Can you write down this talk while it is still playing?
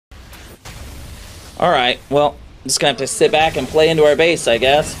Alright, well, just gonna have to sit back and play into our base, I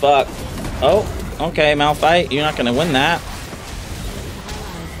guess. Fuck. Oh, okay, Malphite, you're not gonna win that.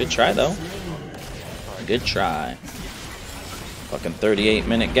 Good try, though. Good try. Fucking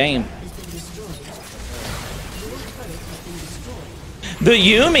 38-minute game. The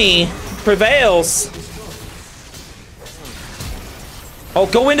Yuumi prevails. Oh,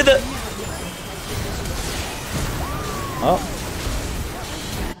 go into the... Oh.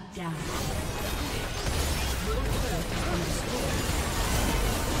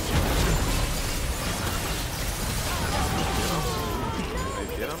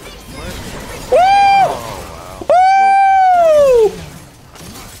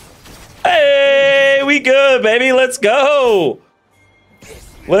 Hey, we good, baby. Let's go.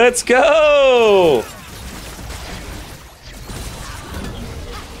 Let's go.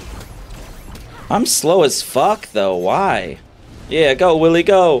 I'm slow as fuck, though. Why? Yeah, go, Willie,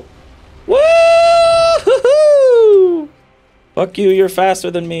 go. Woo! Fuck you, you're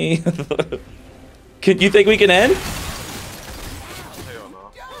faster than me. Could you think we can end? Hell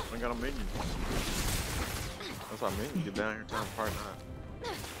no. I got a minion. That's what I mean. You get down here time part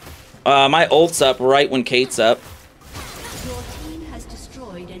 9. My ult's up right when Kate's up. Your team has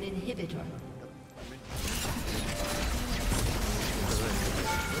destroyed an inhibitor.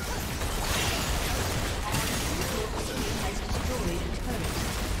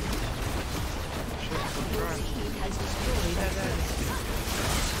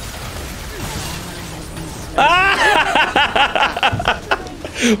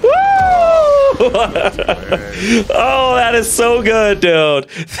 Woo! Oh, that is so good, dude.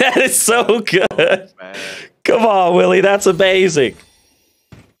 That is so good. Come on, Willie. That's amazing.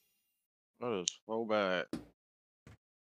 That is so bad.